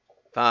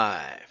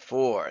5,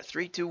 4,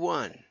 3, 2,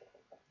 1.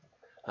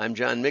 I'm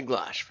John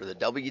Miglosh for the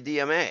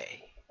WDMA.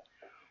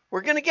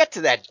 We're going to get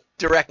to that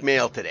direct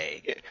mail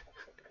today.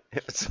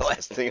 It's the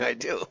last thing I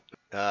do.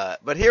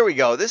 But here we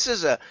go. This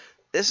is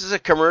a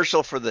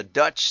commercial for the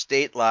Dutch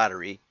State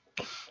Lottery.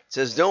 It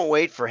says, "Don't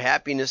wait for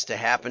happiness to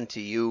happen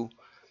to you."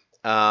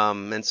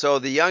 And so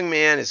the young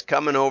man is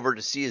coming over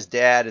to see his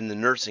dad in the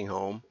nursing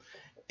home.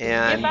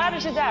 And Je vader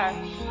zit daar.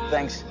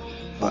 Thanks.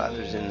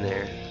 father's in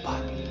there. Pa,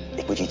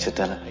 ik moet je iets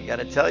vertellen. I got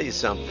to tell you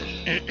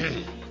something.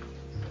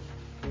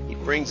 He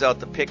brings out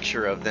the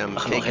picture of them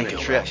taking a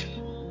trip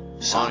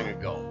long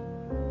ago.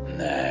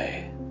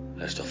 Nee,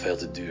 dat is toch veel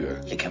te duur.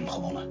 Ik heb hem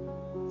gewonnen.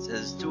 It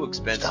says too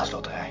expensive.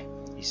 Staatsloterij.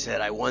 He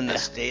said, "I won the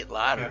state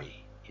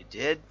lottery." You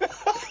did? So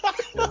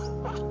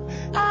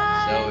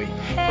he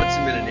puts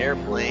him in an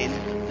airplane.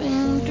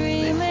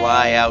 They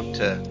fly out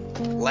to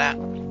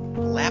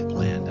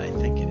Lapland, I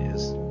think it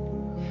is.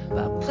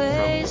 And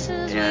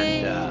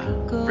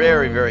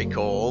very, very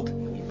cold.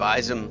 He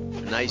buys him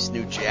a nice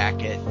new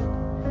jacket.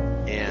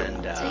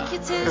 And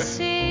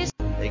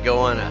they go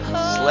on a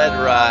sled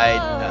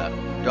ride,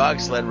 dog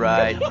sled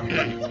ride.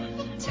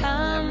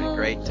 Having a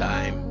great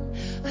time.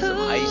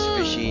 Some ice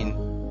fishing,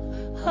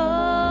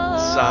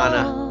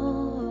 sauna,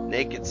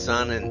 naked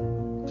sun,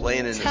 and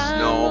playing in the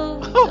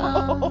snow.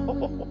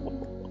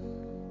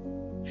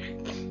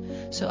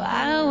 So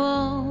I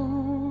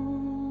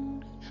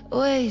won't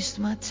waste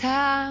my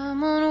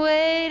time on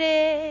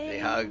waiting. They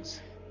hugs.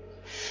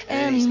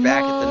 And he's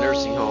back at the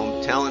nursing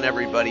home telling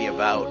everybody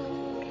about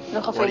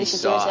Nog what he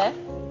gefeliciteerd, saw. hè?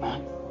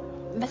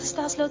 Met de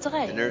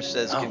staatsloterij. The nurse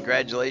says,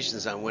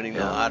 "Congratulations on winning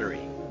the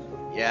lottery."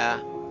 Yeah,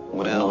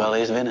 Moet ik nog wel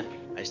eens winnen?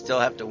 I still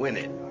have to win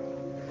it.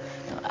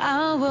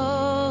 I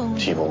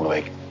won't Zie je volgende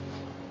week.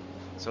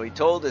 So he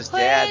told his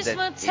dad waste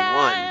my that he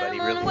won, but he time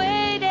on really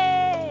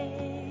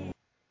waiting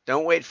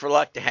don't wait for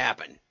luck to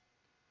happen.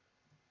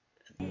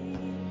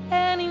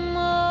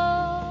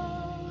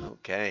 anymore.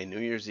 Okay, New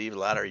Year's Eve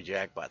lottery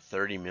jackpot,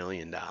 $30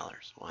 million.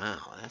 Wow,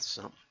 that's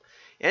something.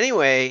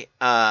 Anyway,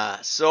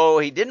 so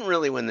he didn't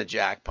really win the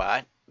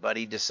jackpot, but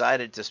he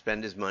decided to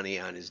spend his money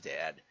on his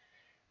dad.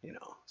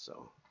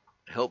 So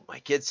I hope my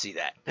kids see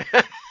that.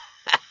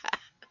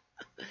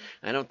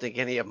 I don't think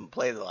any of them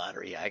play the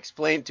lottery. I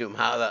explained to them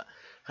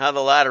how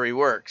the lottery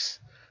works.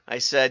 I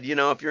said,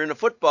 if you're in a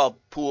football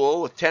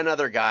pool with 10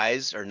 other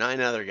guys or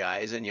 9 other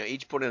guys and you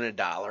each put in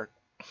 $1,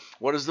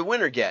 what does the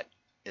winner get?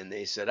 And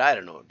they said, "I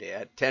don't know,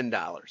 Dad,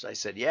 $10. I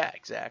said, "Yeah,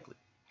 exactly."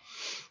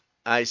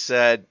 I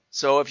said,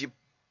 "So if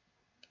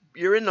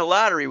you're in the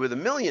lottery with a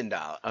million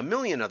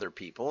other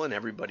people and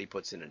everybody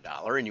puts in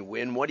 $1 and you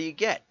win, what do you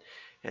get?"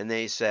 And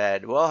they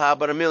said, "Well, how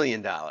about $1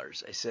 million?"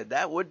 I said,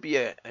 "That would be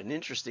an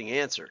interesting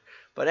answer.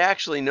 But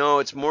actually, no,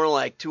 it's more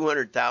like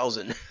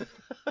 200,000.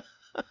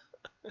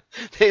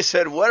 They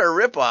said, "What a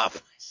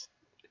ripoff."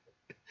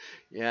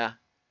 Yeah.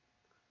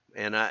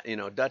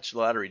 And Dutch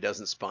Lottery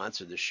doesn't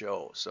sponsor the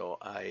show, so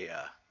I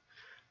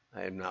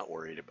am not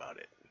worried about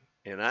it.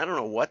 And I don't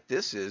know what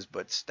this is,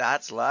 but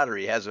Stats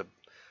Lottery has a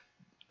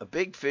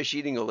big fish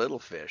eating a little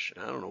fish.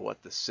 I don't know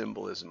what the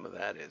symbolism of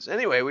that is.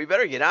 Anyway, we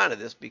better get on to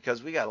this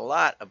because we got a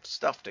lot of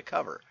stuff to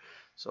cover.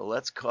 So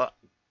let's cut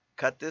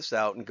this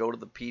out and go to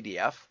the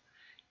PDF,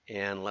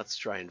 and let's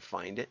try and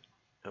find it.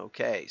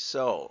 Okay,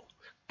 so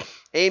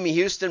Amy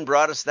Houston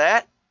brought us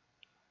that.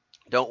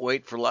 Don't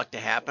wait for luck to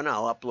happen.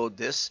 I'll upload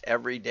this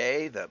every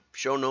day. The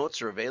show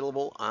notes are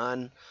available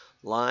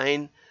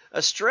online.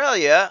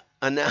 Australia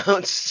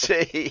announced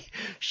a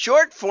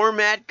short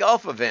format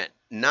golf event,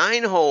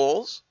 9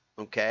 holes.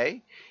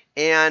 Okay,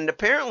 and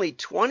apparently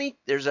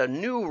there's a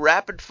new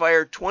rapid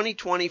fire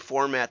 2020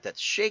 format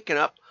that's shaken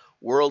up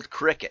world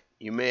cricket.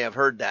 You may have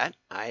heard that.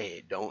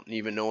 I don't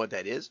even know what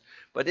that is.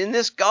 But in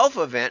this golf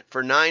event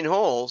for 9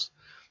 holes,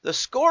 the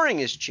scoring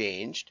has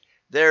changed.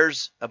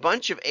 There's a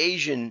bunch of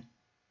Asian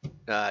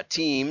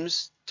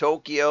teams: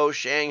 Tokyo,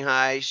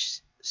 Shanghai,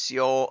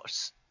 Seoul,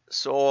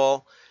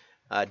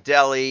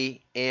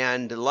 Delhi,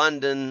 and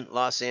London,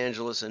 Los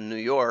Angeles, and New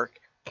York.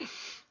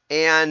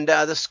 And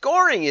the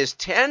scoring is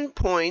 10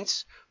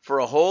 points for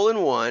a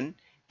hole-in-one,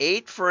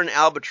 8 for an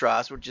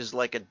albatross, which is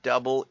like a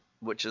double,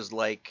 which is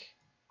like,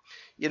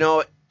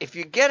 if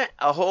you get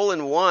a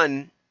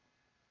hole-in-one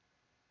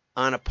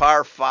on a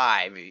par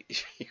 5,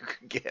 you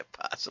could get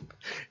possible,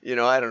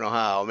 I don't know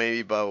how,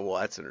 maybe Bubba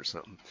Watson or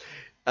something.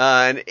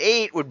 An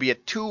 8 would be a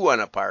 2 on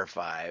a par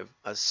 5.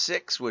 A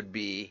 6 would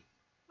be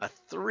a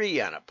 3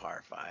 on a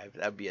par 5.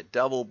 That would be a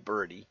double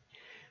birdie.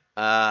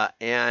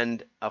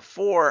 And a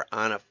 4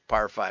 on a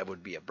par 5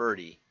 would be a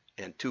birdie,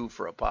 and 2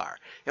 for a par.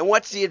 And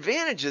what's the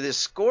advantage of this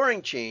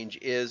scoring change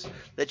is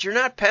that you're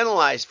not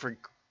penalized for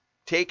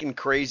taking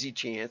crazy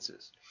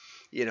chances.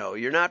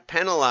 You're not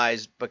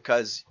penalized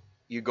because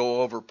you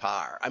go over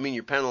par. I mean,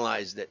 you're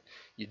penalized that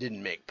you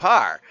didn't make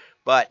par,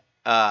 but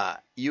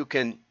you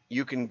can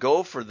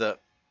go for the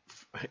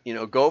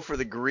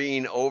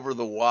green over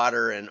the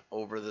water and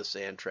over the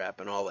sand trap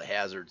and all the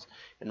hazards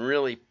and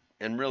really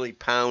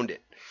pound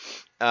it.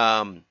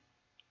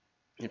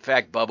 In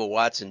fact, Bubba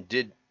Watson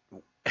did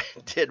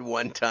did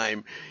one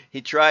time.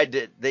 They tried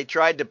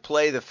to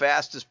play the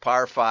fastest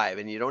par 5,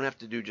 and you don't have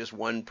to do just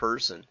one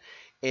person.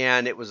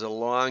 And it was a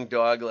long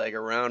dog leg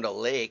around a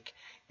lake,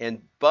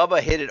 and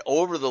Bubba hit it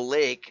over the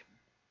lake,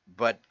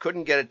 but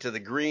couldn't get it to the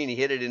green. He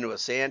hit it into a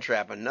sand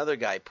trap. Another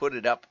guy put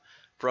it up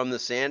from the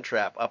sand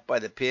trap up by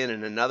the pin,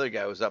 and another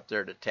guy was up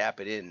there to tap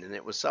it in. And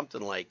it was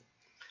something like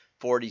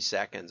 40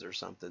 seconds or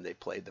something. They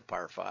played the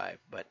par 5,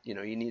 but you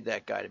need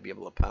that guy to be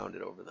able to pound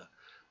it over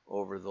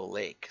the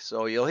lake.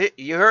 So you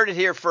heard it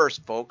here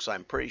first, folks.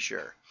 I'm pretty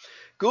sure.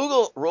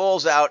 Google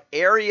rolls out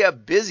area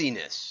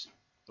busyness.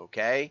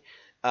 Okay,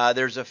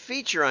 there's a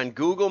feature on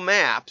Google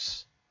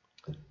Maps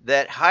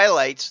that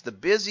highlights the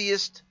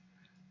busiest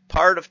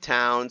part of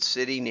town,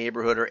 city,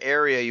 neighborhood, or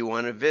area you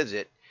want to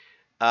visit,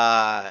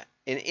 and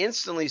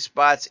instantly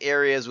spots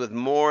areas with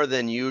more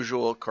than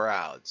usual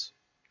crowds.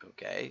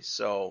 Okay,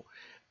 so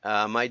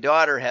my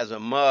daughter has a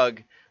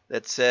mug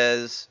that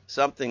says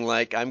something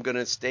like, "I'm going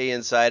to stay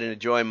inside and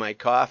enjoy my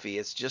coffee.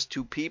 It's just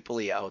too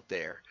peoply out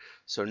there."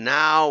 So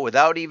now,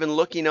 without even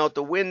looking out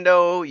the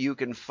window, you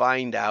can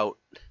find out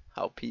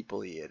how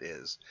peoply it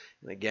is.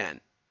 And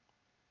again,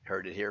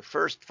 heard it here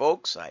first,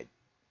 folks. I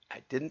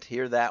didn't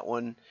hear that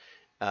one.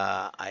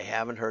 I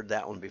haven't heard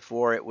that one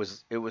before. It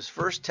was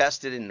first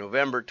tested in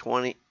November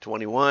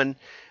 2021,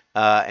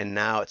 and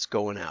now it's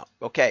going out.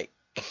 Okay.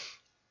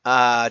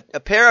 A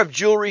pair of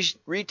jewelry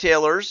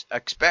retailers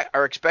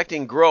are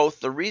expecting growth.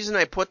 The reason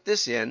I put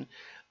this in,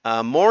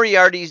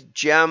 Moriarty's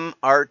Gem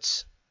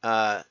Arts,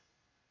 there's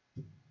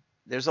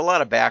a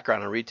lot of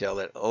background on retail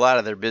that a lot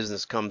of their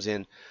business comes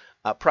in,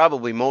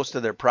 probably most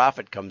of their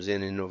profit comes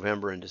in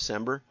November and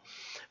December.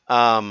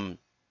 But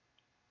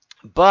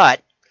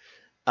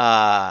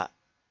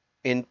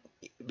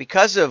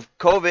because of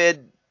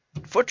COVID,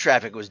 foot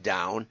traffic was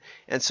down,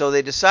 and so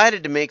they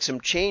decided to make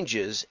some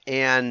changes.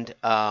 And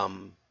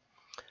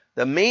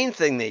the main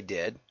thing they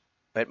did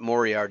at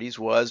Moriarty's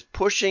was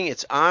pushing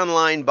its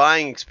online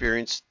buying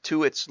experience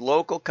to its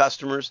local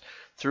customers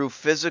through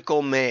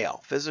physical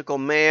mail. Physical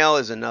mail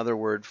is another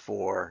word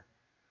for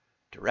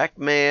direct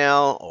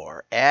mail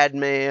or ad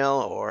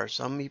mail, or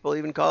some people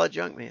even call it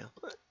junk mail.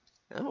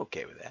 I'm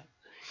okay with that.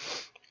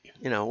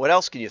 What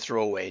else can you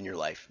throw away in your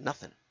life?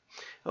 Nothing.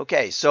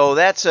 Okay, so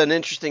that's an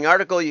interesting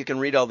article. You can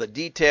read all the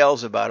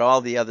details about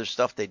all the other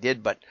stuff they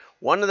did, but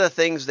one of the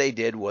things they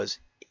did was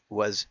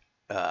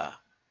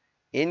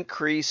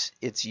increase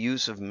its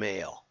use of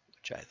mail,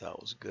 which I thought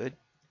was good.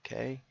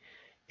 Okay,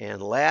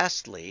 and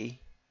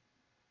lastly,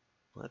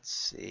 let's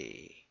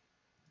see.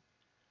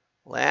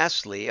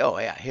 Oh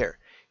yeah,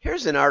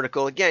 here's an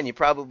article. Again, you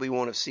probably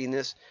won't have seen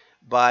this,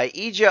 by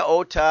Ija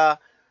Ota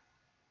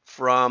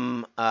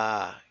from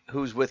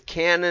who's with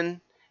Canon,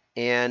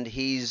 and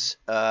he's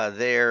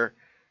their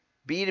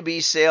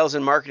B2B sales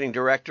and marketing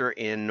director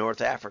in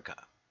North Africa,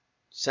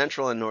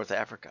 Central and North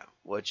Africa,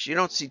 which you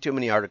don't see too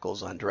many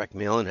articles on direct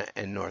mail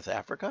in North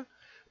Africa.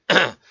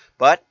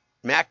 But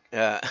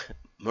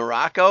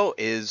Morocco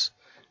is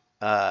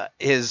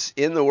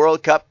in the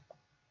World Cup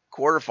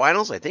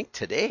quarterfinals, I think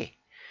today,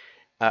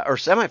 or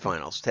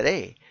semifinals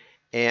today,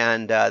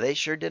 and they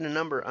sure did a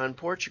number on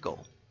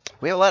Portugal.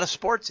 We have a lot of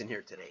sports in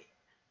here today.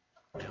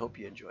 I hope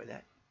you enjoy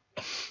that.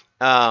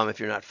 If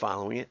you're not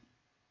following it.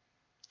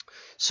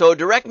 So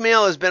direct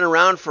mail has been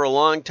around for a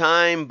long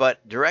time,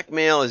 but direct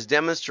mail is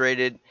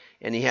demonstrated,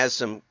 and he has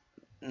some,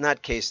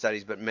 not case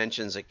studies, but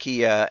mentions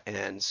IKEA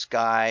and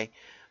Sky.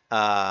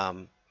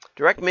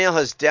 Direct mail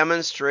has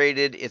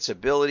demonstrated its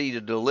ability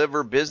to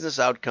deliver business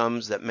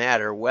outcomes that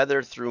matter,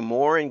 whether through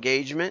more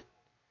engagement.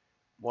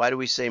 Why do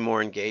we say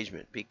more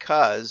engagement?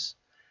 Because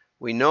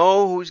we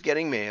know who's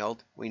getting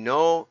mailed. We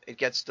know it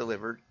gets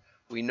delivered.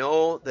 We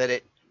know that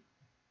it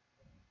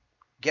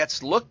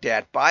gets looked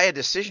at by a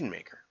decision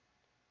maker.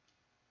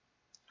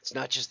 It's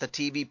not just the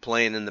TV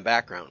playing in the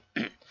background.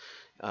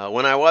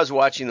 When I was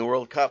watching the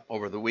World Cup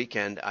over the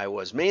weekend, I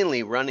was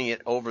mainly running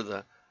it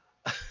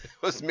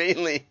was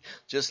mainly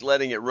just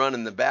letting it run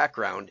in the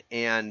background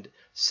and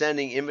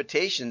sending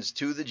invitations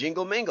to the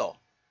Jingle Mingle.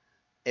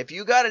 If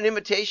you got an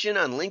invitation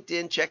on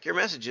LinkedIn, check your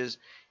messages.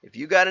 If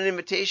you got an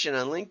invitation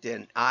on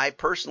LinkedIn, I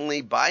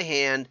personally, by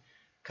hand,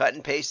 cut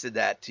and pasted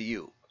that to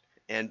you,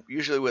 and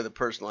usually with a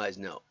personalized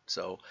note.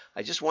 So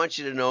I just want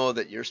you to know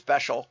that you're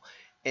special.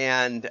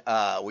 And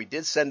we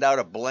did send out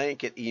a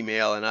blanket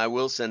email, and I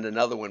will send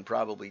another one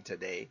probably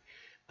today.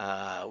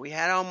 We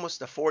had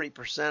almost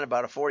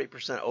about a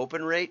 40%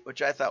 open rate,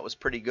 which I thought was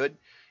pretty good,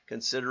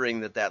 considering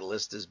that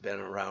list has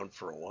been around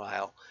for a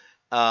while.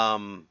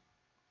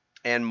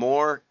 And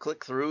more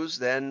click-throughs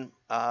than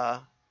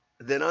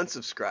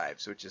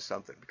unsubscribes, which is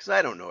something, because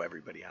I don't know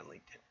everybody on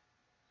LinkedIn.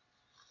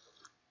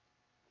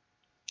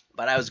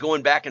 But I was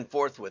going back and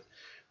forth with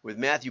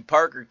Matthew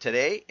Parker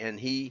today, and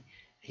he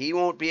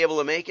won't be able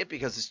to make it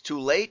because it's too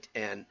late.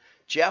 And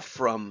Jeff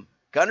from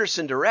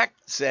Gunderson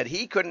Direct said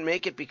he couldn't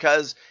make it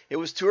because it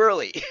was too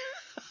early.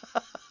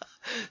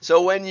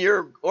 So when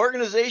your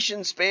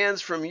organization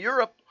spans from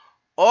Europe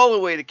all the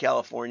way to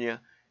California,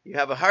 you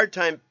have a hard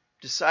time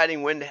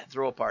deciding when to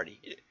throw a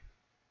party.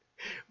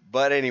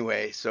 But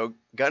anyway, so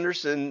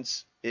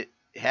Gunderson's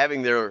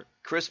having their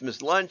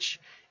Christmas lunch,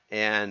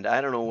 and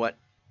I don't know what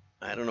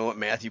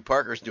Matthew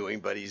Parker's doing,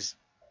 but he's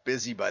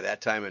busy by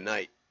that time of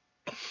night.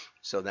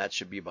 So that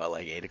should be about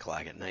like 8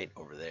 o'clock at night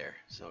over there.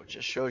 So it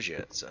just shows you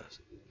it's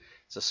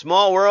a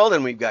small world,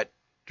 and we've got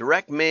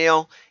direct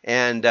mail.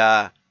 And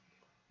EG,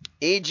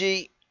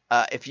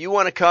 if you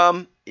want to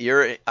come,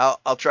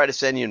 I'll try to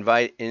send you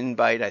an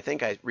invite. I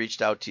think I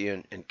reached out to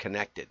you and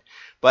connected.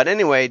 But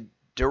anyway,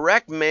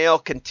 direct mail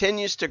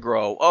continues to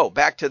grow. Oh,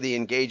 back to the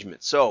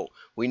engagement. So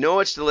we know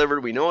it's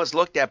delivered. We know it's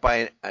looked at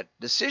by a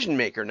decision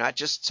maker, not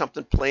just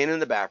something playing in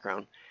the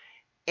background.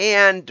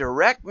 And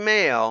direct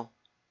mail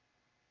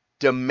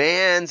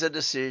demands a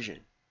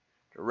decision.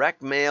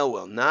 Direct mail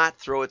will not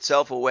throw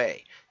itself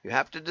away. You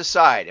have to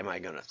decide, am I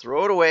going to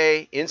throw it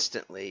away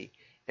instantly?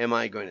 Am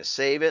I going to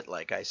save it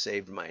like I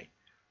saved my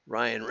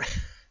Ryan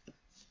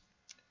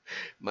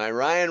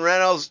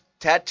Reynolds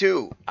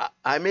tattoo?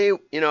 I may,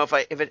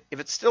 if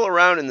it's still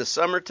around in the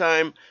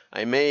summertime,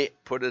 I may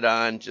put it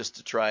on just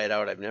to try it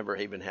out. I've never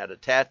even had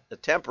a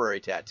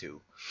temporary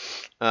tattoo,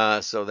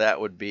 so that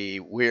would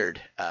be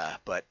weird,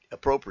 but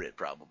appropriate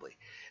probably.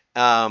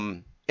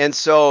 And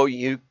so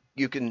you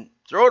can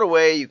throw it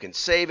away, you can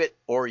save it,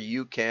 or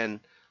you can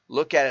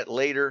look at it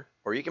later,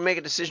 or you can make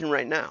a decision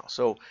right now.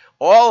 So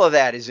all of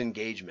that is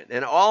engagement,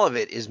 and all of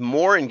it is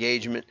more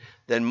engagement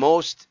than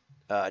most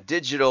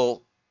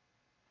digital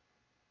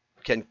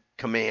can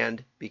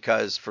command,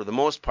 because for the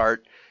most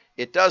part,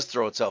 it does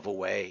throw itself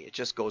away. It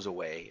just goes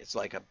away. It's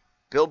like a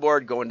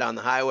billboard going down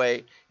the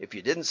highway. If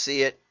you didn't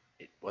see it,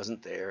 it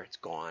wasn't there. It's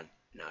gone.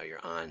 Now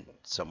you're on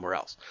somewhere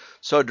else.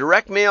 So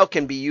direct mail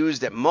can be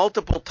used at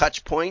multiple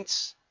touch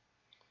points.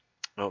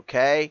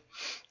 Okay.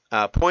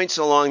 Points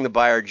along the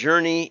buyer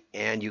journey,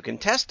 and you can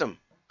test them.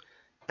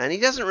 And he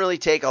doesn't really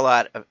spend a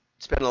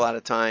lot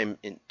of time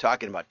in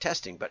talking about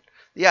testing, but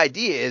the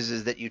idea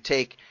is that you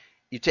take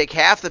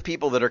half the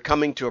people that are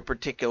coming to a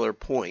particular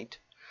point,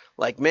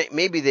 like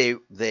maybe they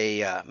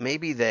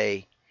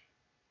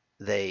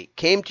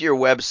came to your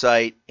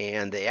website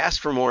and they asked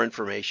for more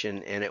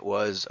information, and it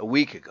was a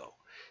week ago.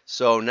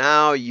 So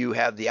now you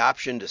have the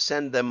option to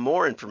send them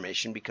more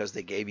information because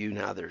they gave you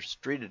now their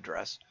street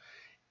address.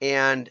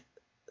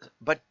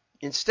 But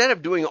instead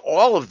of doing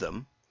all of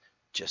them,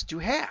 just do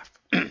half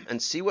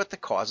and see what the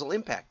causal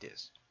impact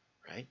is,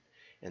 right?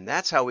 And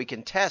that's how we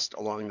can test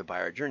along the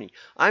buyer journey.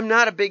 I'm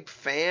not a big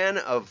fan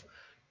of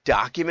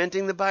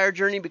documenting the buyer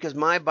journey because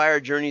my buyer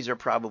journeys are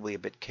probably a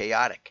bit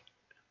chaotic.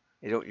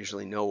 I don't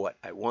usually know what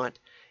I want,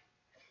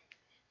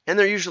 and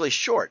they're usually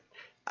short.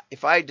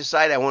 If I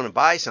decide I want to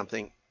buy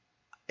something,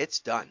 it's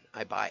done.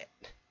 I buy it.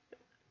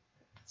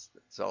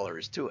 That's all there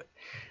is to it.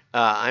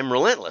 I'm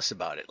relentless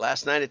about it.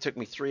 Last night it took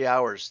me 3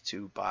 hours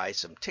to buy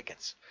some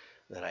tickets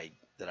that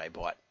I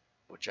bought,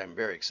 which I'm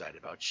very excited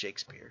about.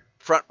 Shakespeare,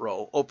 front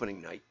row,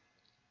 opening night.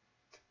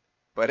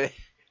 But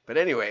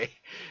anyway,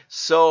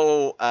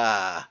 so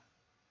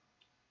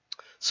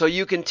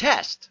you can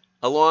test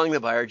along the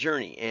buyer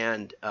journey.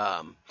 And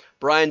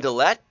Brian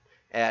Dillette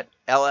at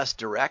LS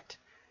Direct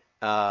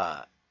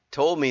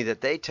told me that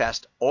they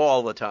test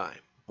all the time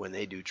when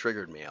they do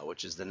triggered mail,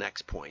 which is the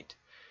next point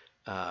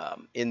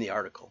in the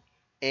article.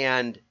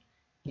 And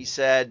he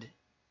said,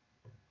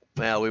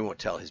 well, we won't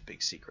tell his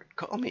big secret.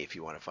 Call me if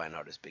you want to find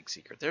out his big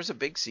secret. There's a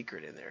big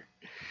secret in there.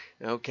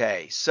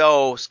 Okay,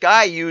 so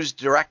Sky used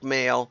direct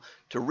mail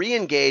to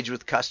re-engage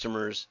with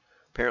customers.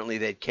 Apparently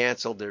they'd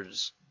canceled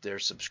their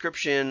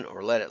subscription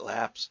or let it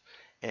lapse,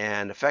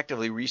 and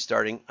effectively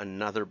restarting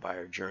another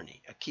buyer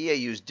journey. IKEA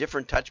used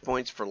different touch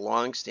points for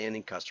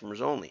long-standing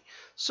customers only.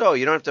 So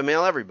you don't have to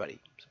mail everybody.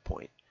 That's the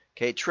point.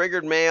 Okay,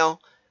 triggered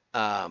mail.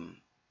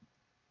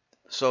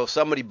 So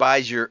somebody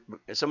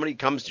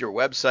comes to your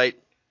website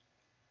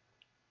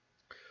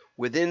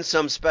within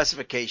some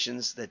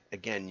specifications that,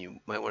 again, you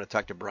might want to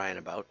talk to Brian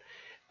about.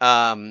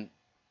 The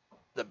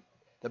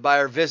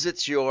buyer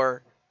visits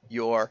your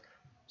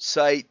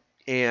site,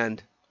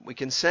 and we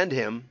can send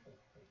him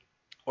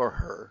or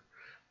her.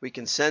 We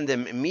can send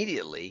them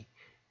immediately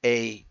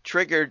a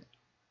triggered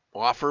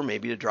offer,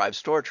 maybe to drive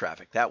store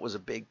traffic. That was a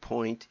big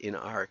point in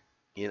our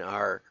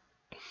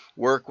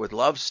work with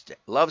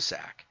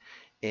Lovesac.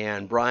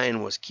 And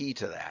Brian was key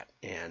to that.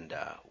 And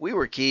we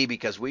were key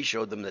because we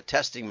showed them the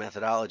testing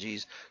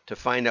methodologies to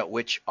find out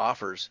which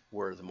offers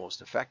were the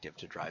most effective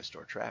to drive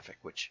store traffic,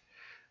 which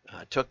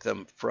took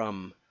them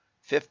from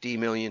 50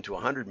 million to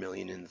 100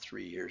 million in the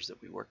 3 years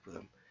that we worked with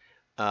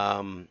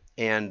them.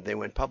 And they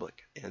went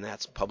public, and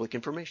that's public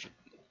information.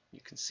 You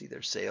can see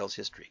their sales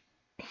history.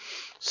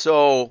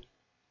 So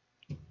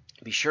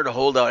be sure to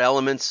hold out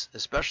elements,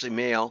 especially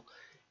mail,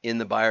 in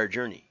the buyer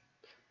journey.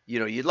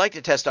 You'd like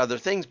to test other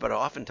things, but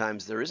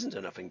oftentimes there isn't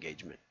enough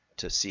engagement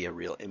to see a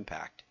real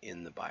impact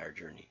in the buyer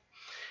journey.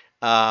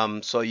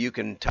 So you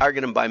can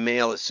target them by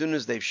mail as soon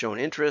as they've shown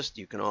interest.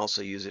 You can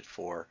also use it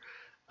for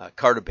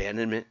cart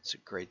abandonment. It's a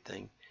great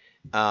thing.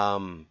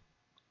 And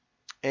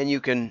you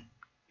can,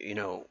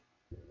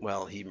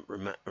 well, he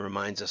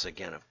reminds us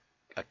again of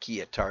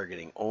IKEA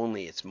targeting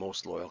only its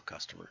most loyal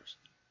customers.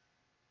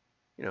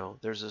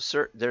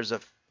 There's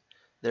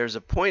there's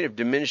a point of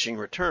diminishing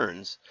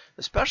returns,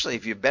 especially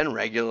if you've been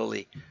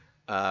regularly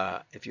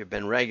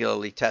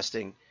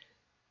testing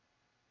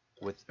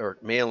with or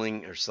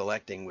mailing or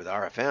selecting with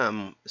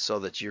RFM so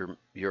that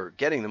you're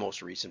getting the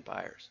most recent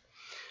buyers.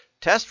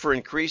 Test for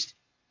increased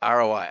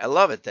ROI. I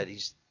love it that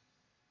he's,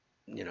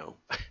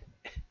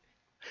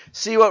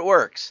 see what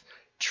works.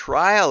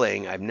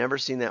 Trialing, I've never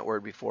seen that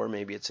word before.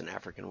 Maybe it's an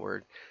African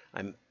word.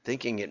 I'm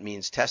thinking it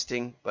means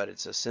testing, but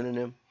it's a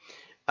synonym.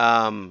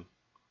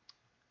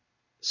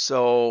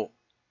 So,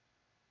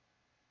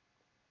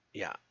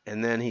 yeah.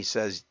 And then he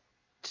says,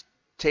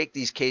 take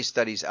these case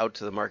studies out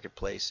to the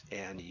marketplace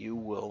and you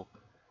will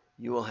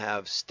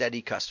have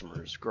steady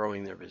customers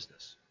growing their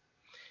business.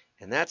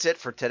 And that's it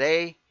for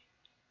today.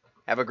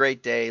 Have a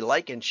great day.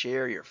 Like and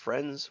share. Your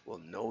friends will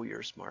know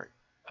you're smart.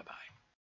 Bye-bye.